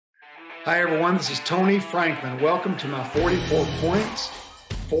Hi everyone, this is Tony Franklin. Welcome to my 44 points,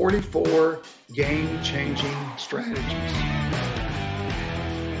 44 game-changing strategies.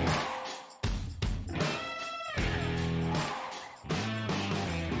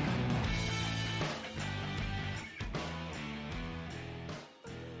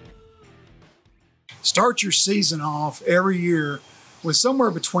 Start your season off every year with somewhere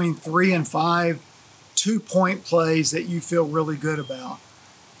between 3 and 5 2-point plays that you feel really good about.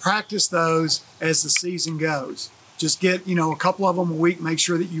 Practice those as the season goes. Just get, a couple of them a week, make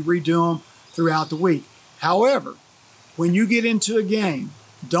sure that you redo them throughout the week. However, when you get into a game,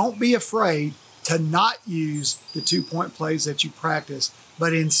 don't be afraid to not use the 2-point plays that you practice,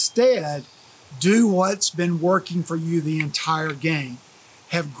 but instead do what's been working for you the entire game.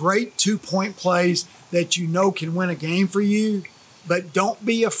 Have great 2-point plays that you know can win a game for you, but don't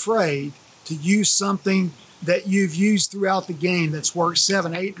be afraid to use something that you've used throughout the game that's worked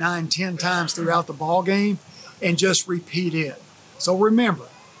 7, 8, 9, 10 times throughout the ball game and just repeat it. So remember,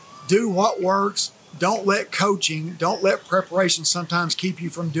 do what works. Don't let preparation sometimes keep you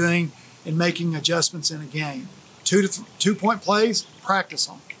from doing and making adjustments in a game. 2-point plays, practice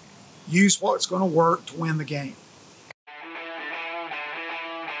them. Use what's going to work to win the game.